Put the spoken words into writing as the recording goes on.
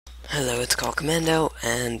Hello, it's Call Commando,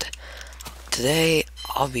 and today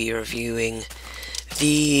I'll be reviewing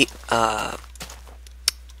the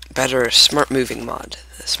better Smart Moving mod,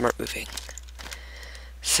 the Smart Moving.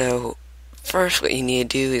 So, first what you need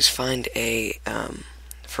to do is find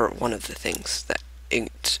for one of the things that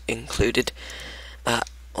it's included.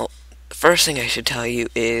 Well, the first thing I should tell you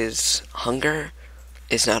is hunger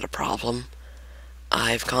is not a problem.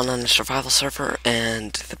 I've gone on a survival server,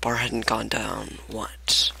 and the bar hadn't gone down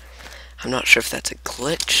once. I'm not sure if that's a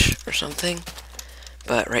glitch or something,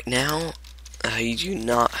 but right now, you do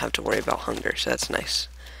not have to worry about hunger, so that's nice.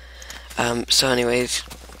 So anyways,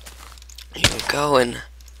 you can go and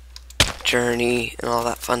journey and all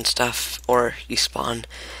that fun stuff, or you spawn,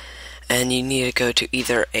 and you need to go to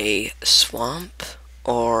either a swamp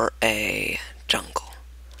or a jungle.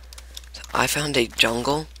 So I found a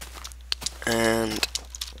jungle, and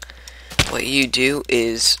what you do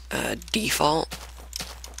is default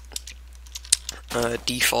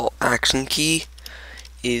action key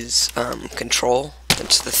is control.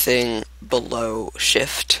 It's the thing below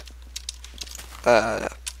shift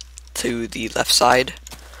to the left side.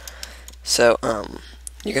 So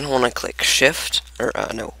you're gonna want to click shift or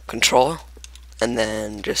no, control, and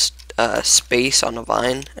then just space on a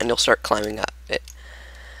vine, and you'll start climbing up it.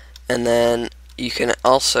 And then you can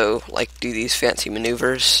also do these fancy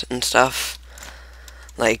maneuvers and stuff.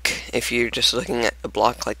 Like if you're just looking at a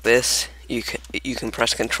block like this, you can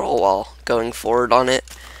press control while going forward on it,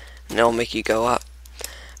 and it'll make you go up.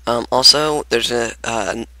 Also, there's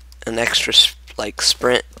an extra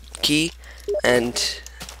sprint key, and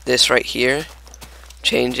this right here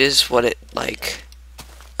changes what it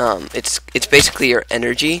it's basically your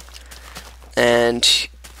energy, and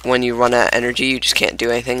when you run out of energy, you just can't do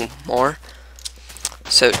anything more.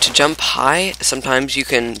 So to jump high, sometimes you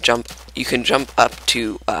can jump up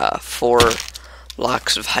to 4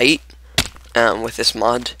 blocks of height with this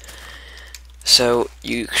mod. So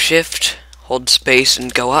you shift, hold space,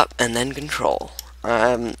 and go up, and then control.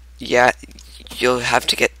 Yeah, you'll have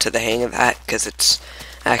to get to the hang of that because it's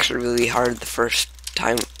actually really hard the first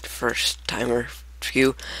timer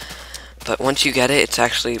few. But once you get it, it's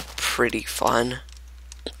actually pretty fun,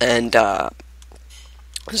 and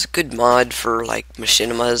it's a good mod for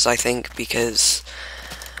machinimas, I think, because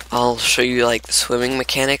I'll show you the swimming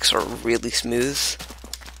mechanics are really smooth.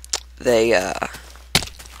 They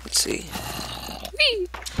let's see. Whee!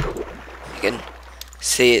 You can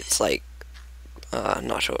see it's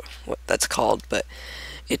not sure what that's called, but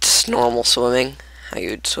it's normal swimming, how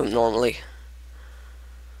you would swim normally.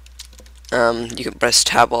 You can press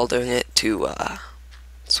tab while doing it to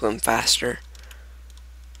swim faster,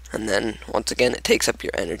 and then once again it takes up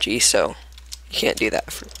your energy, so you can't do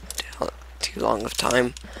that for too long of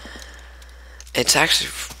time. It's actually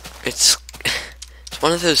it's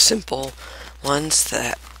one of those simple ones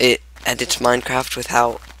that it edits Minecraft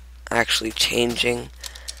without actually changing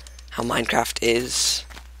how Minecraft is,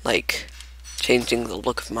 changing the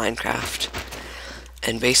look of Minecraft.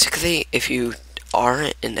 And basically, if you are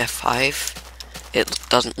in F5, it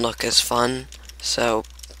doesn't look as fun. So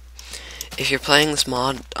if you're playing this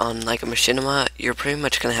mod on a machinima, you're pretty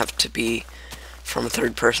much gonna have to be from a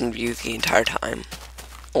third-person view the entire time,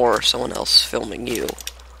 or someone else filming you,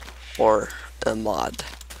 or a mod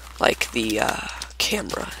like the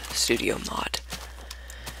camera studio mod,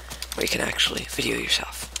 where you can actually video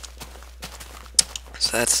yourself.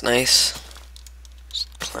 So that's nice. Just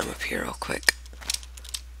climb up here real quick.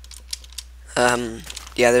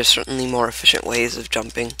 Yeah, there's certainly more efficient ways of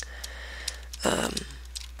jumping.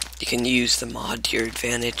 You can use the mod to your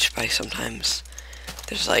advantage by sometimes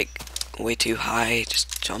there's way too high,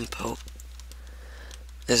 just jump out.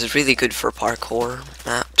 This is really good for parkour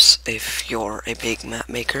maps. If you're a big map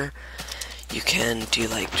maker, you can do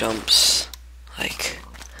jumps like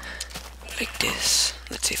this.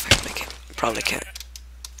 Let's see if I can make it. Probably can't.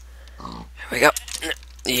 Here we go.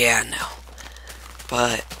 Yeah, no.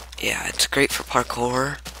 But yeah, it's great for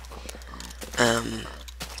parkour.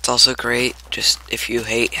 It's also great just if you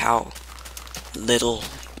hate how little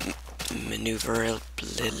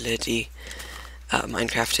maneuverability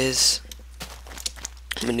Minecraft is.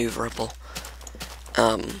 Maneuverable.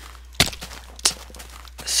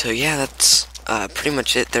 So yeah, that's pretty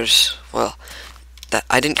much it. There's, well, that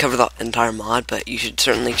I didn't cover the entire mod, but you should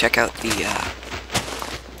certainly check out the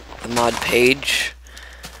mod page.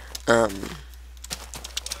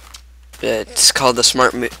 It's called the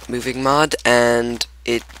Smart Moving mod, and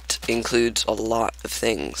it includes a lot of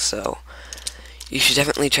things, so you should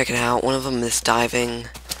definitely check it out. One of them is diving,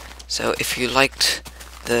 so if you liked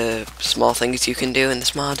the small things you can do in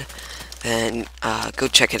this mod, then go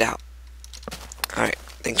check it out. Alright.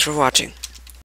 Thanks for watching.